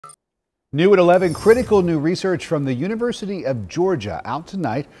New at 11, critical new research from the University of Georgia out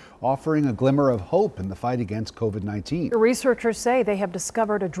tonight, offering a glimmer of hope in the fight against COVID-19. Researchers say they have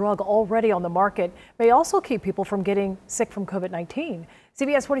discovered a drug already on the market, may also keep people from getting sick from COVID-19.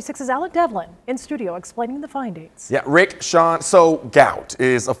 CBS 46's Alec Devlin in studio explaining the findings. Yeah, Rick, Sean, so gout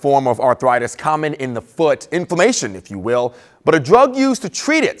is a form of arthritis common in the foot, inflammation, if you will. But a drug used to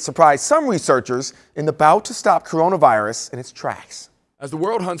treat it surprised some researchers in the bout to stop coronavirus in its tracks. As the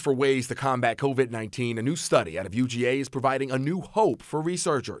world hunts for ways to combat COVID-19, a new study out of UGA is providing a new hope for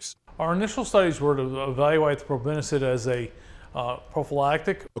researchers. Our initial studies were to evaluate the probenecid as a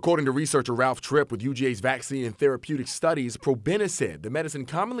prophylactic. According to researcher Ralph Tripp with UGA's Vaccine and Therapeutic Studies, probenecid, the medicine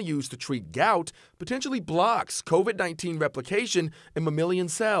commonly used to treat gout, potentially blocks COVID-19 replication in mammalian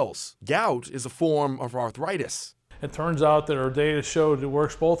cells. Gout is a form of arthritis. It turns out that our data showed it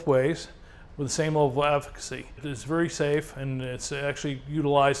works both ways with the same level of efficacy. It's very safe, and it's actually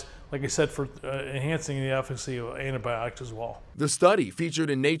utilized, like I said, for enhancing the efficacy of antibiotics as well. The study, featured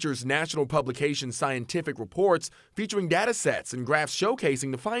in Nature's national publication Scientific Reports, featuring data sets and graphs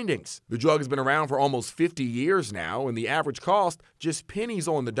showcasing the findings. The drug has been around for almost 50 years now, and the average cost just pennies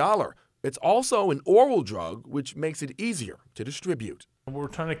on the dollar. It's also an oral drug, which makes it easier to distribute. We're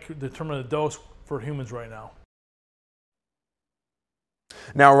trying to determine the dose for humans right now.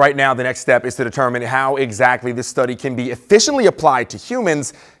 Now, right now, the next step is to determine how exactly this study can be efficiently applied to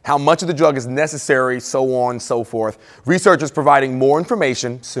humans, how much of the drug is necessary, so on and so forth. Researchers providing more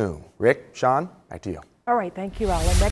information soon. Rick, Sean, back to you. All right, thank you, Alan.